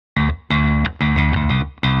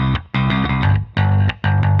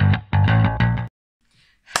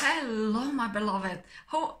Hello, my beloved.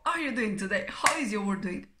 How are you doing today? How is your world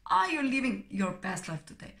doing? Are you living your best life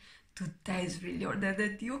today? Today is really your day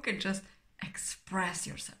that you can just express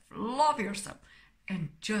yourself, love yourself, and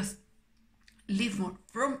just live more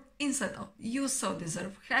from inside out. You so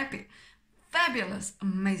deserve happy, fabulous,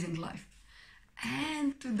 amazing life.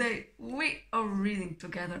 And today we are reading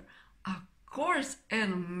together A Course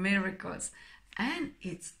in Miracles, and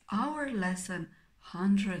it's our lesson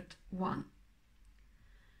 101.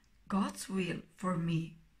 God's will for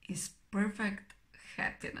me is perfect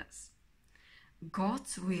happiness.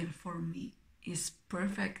 God's will for me is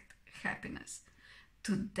perfect happiness.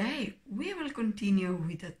 Today we will continue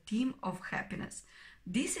with the theme of happiness.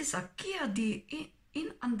 This is a key idea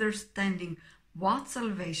in understanding what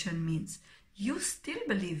salvation means. You still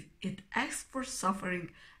believe it asks for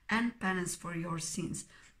suffering and penance for your sins.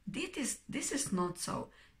 This is not so,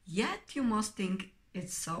 yet you must think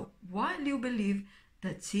it's so while you believe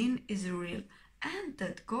that sin is real and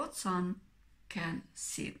that God's Son can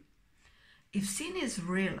sin. If sin is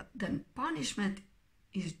real, then punishment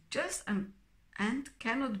is just and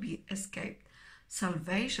cannot be escaped.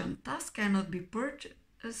 Salvation thus cannot be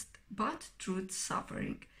purchased but through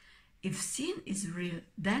suffering. If sin is real,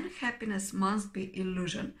 then happiness must be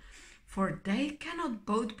illusion, for they cannot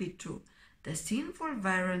both be true. The sinful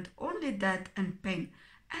warrant only death and pain,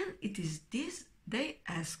 and it is this they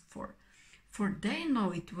ask for. For they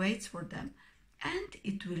know it waits for them, and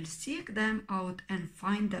it will seek them out and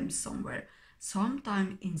find them somewhere,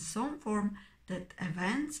 sometime in some form, that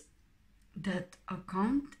events that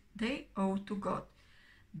account they owe to God.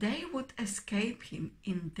 They would escape him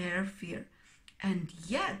in their fear, and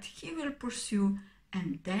yet he will pursue,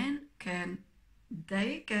 and then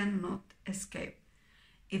they cannot escape.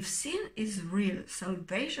 If sin is real,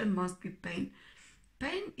 salvation must be pain.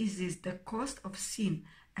 Pain is the cost of sin,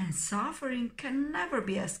 and suffering can never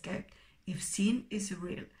be escaped if sin is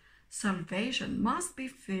real. Salvation must be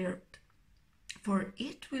feared, for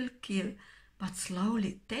it will kill, but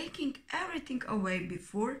slowly taking everything away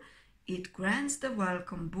before it grants the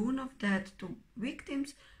welcome boon of death to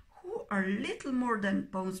victims who are little more than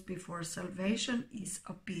bones before salvation is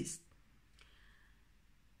appeased.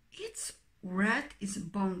 Its wrath is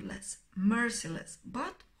boundless, merciless,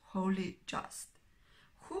 but wholly just.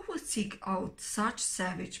 Who would seek out such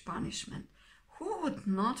savage punishment? Who would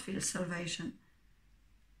not feel salvation?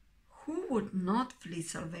 Who would not flee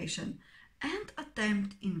salvation and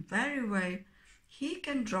attempt in very way he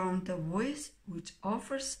can drown the voice which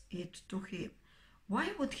offers it to him?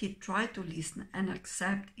 Why would he try to listen and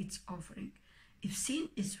accept its offering? If sin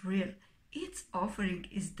is real, its offering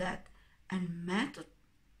is death, and meted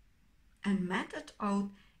out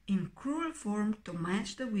in cruel form to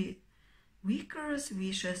match the vigorous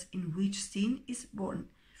wishes in which sin is born.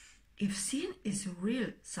 If sin is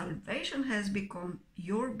real, salvation has become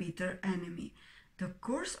your bitter enemy, the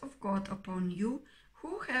curse of God upon you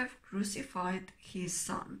who have crucified his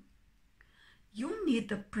Son. You need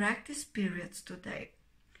the practice periods today.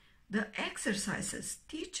 The exercises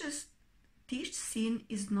teach sin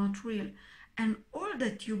is not real, and all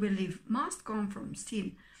that you believe must come from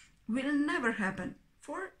sin will never happen,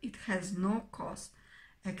 for it has no cause,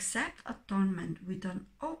 except atonement with an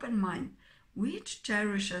open mind, which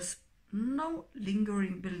cherishes no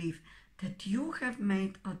lingering belief that you have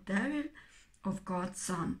made a devil of God's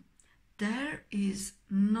Son. There is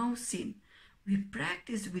no sin. We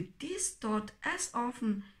practice with this thought as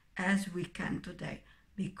often as we can today,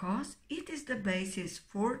 because it is the basis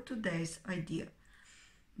for today's idea.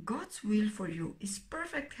 God's will for you is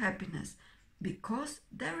perfect happiness, because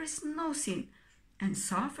there is no sin, and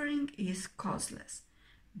suffering is causeless.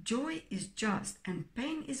 Joy is just, and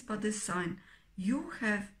pain is but a sign you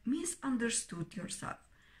have misunderstood yourself.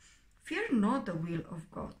 Fear not the will of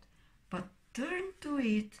God, but turn to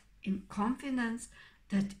it in confidence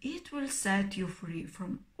that it will set you free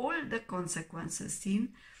from all the consequences sin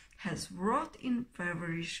has wrought in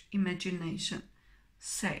feverish imagination.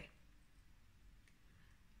 Say,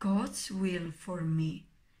 God's will for me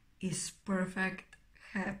is perfect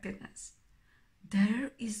happiness.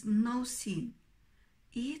 There is no sin.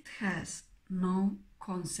 It has no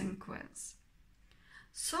consequence.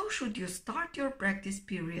 So should you start your practice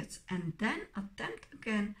periods and then attempt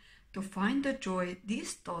again to find the joy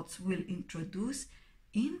these thoughts will introduce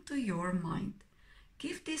into your mind.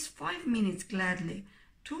 Give these 5 minutes gladly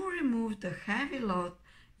to remove the heavy load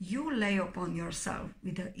you lay upon yourself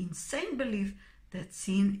with the insane belief that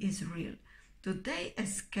sin is real. Today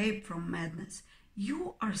escape from madness.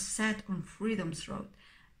 You are set on freedom's road,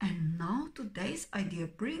 and now today's idea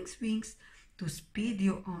brings wings to speed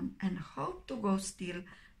you on and hope to go still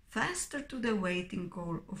faster to the waiting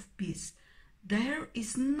goal of peace. There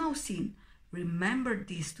is no sin. Remember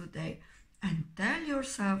this today and tell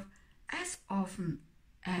yourself as often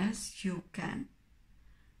as you can.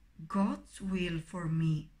 God's will for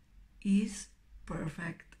me is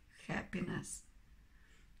perfect happiness.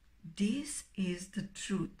 This is the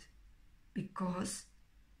truth because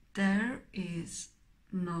there is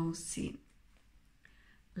no sin.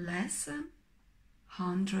 Lesson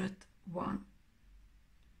 101.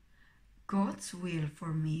 God's will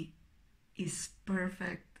for me is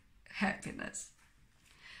perfect happiness.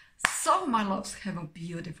 So, my loves, have a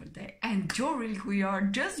beautiful day. Enjoy really who you are.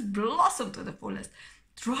 Just blossom to the fullest.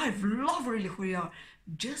 Drive, love really who you are.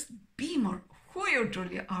 Just be more who you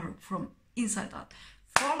truly are from inside out.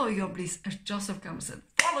 Follow your bliss, as Joseph Campbell said.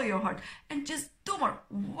 Follow your heart and just do more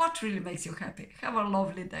what really makes you happy. Have a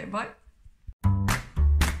lovely day. Bye.